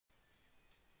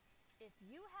If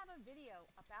you have a video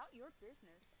about your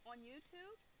business on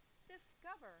YouTube,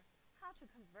 discover how to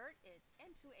convert it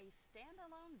into a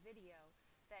standalone video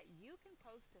that you can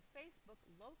post to Facebook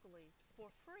locally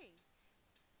for free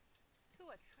to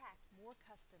attract more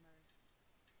customers.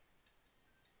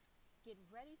 Get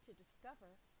ready to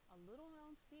discover a little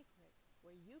known secret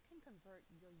where you can convert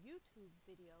your YouTube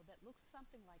video that looks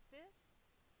something like this.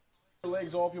 Your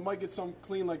legs off, you might get some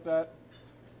clean like that.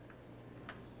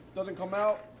 Doesn't come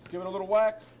out, give it a little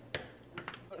whack.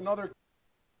 Another.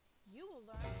 You will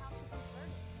learn how to convert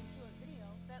it into a video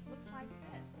that looks like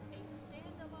this, a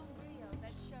standalone video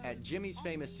that shows. At Jimmy's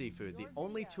Famous Seafood, the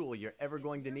only tool you're ever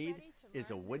going to need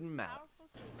is a wooden mallet.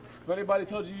 If anybody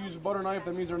tells you use a butter knife,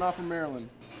 that means they're not from Maryland.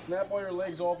 Snap all your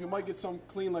legs off, you might get some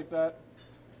clean like that.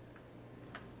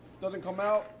 Doesn't come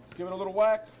out, give it a little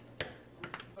whack.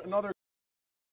 Another.